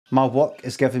My work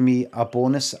is giving me a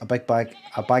bonus, a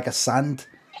bag of sand.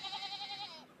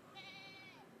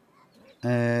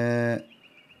 Let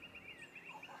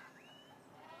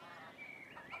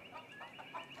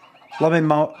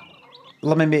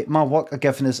me make my work are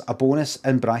giving us a bonus,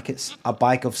 in brackets, a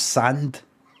bag of sand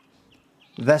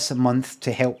this month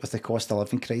to help with the cost of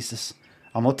living crisis.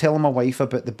 I'm not telling my wife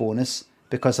about the bonus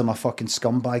because I'm a fucking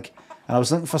scumbag. And I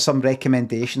was looking for some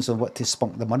recommendations on what to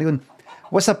spunk the money on.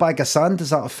 What's a bag of sand?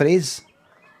 Is that a phrase?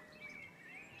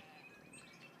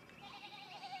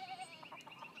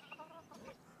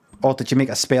 Or did you make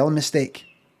a spelling mistake?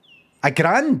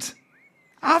 £1,000?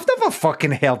 I've never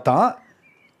fucking heard that.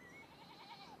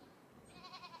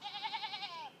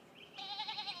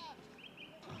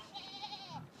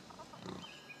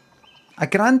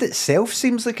 £1,000 itself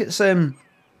seems like it's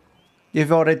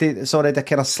it's already a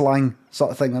kind of slang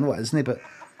sort of thing. I know it isn't, but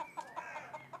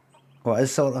what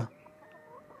is sort of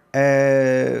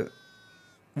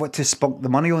what to spunk the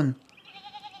money on?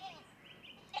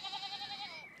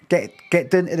 Get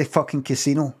down to the fucking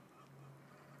casino.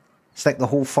 Stick the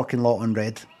whole fucking lot on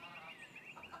red.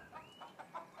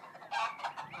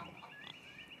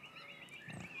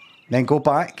 Then go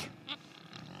back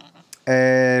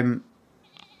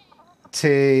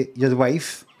to your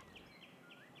wife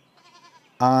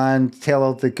and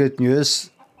tell her the good news.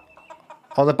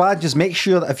 Or the bad, just make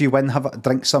sure that if you win, have a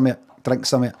drink some of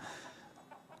it.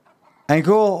 And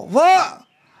go, what?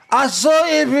 I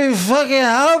thought you'd be fucking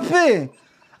happy.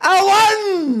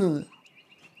 I won!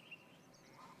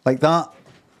 Like that.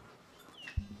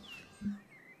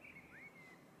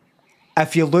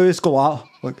 If you lose, go out.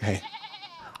 Look, hey,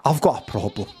 I've got a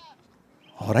problem.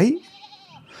 Alright?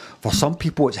 For some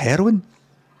people it's heroin.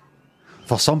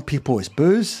 For some people it's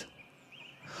booze.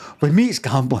 With me it's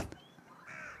gambling.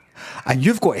 And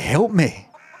you've got to help me.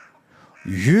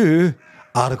 You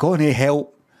are going to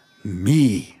help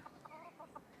me.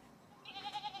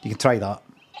 You can try that.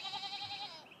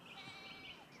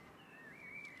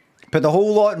 Put the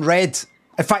whole lot in red.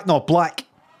 In fact, no, black.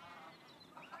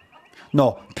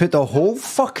 No, put the whole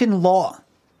fucking lot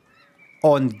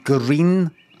on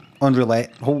green on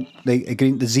roulette.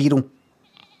 The 0.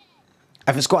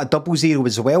 If it's got a 00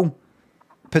 as well,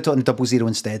 put it on 00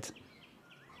 instead.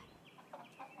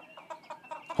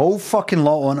 Whole fucking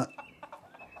lot on it.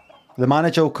 The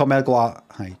manager will come in and go,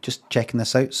 aye, just checking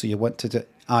this out, so you want to do...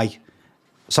 Aye.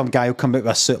 Some guy will come out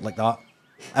with a suit like that.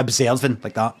 Observing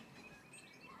like that.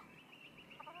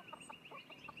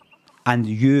 And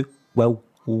you will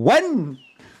win!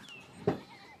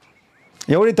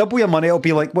 You already double your money, it'll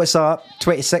be like, what's that?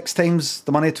 26 times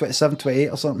the money, 27, 28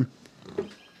 or something.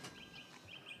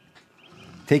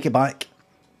 Take it back.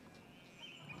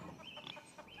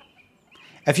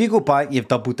 If you go back, you've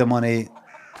doubled the money,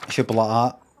 it should be like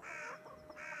that.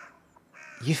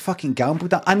 You fucking gambled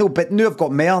that. I know, but now I've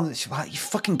got more. You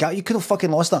fucking gambled. You could have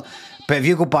fucking lost that. But if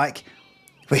you go back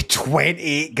with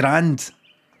 28 grand,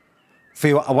 for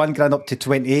a £1,000 up to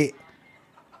 28,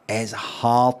 it's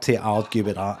hard to argue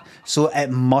with that. So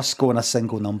it must go in a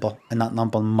single number, and that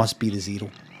number must be the 0.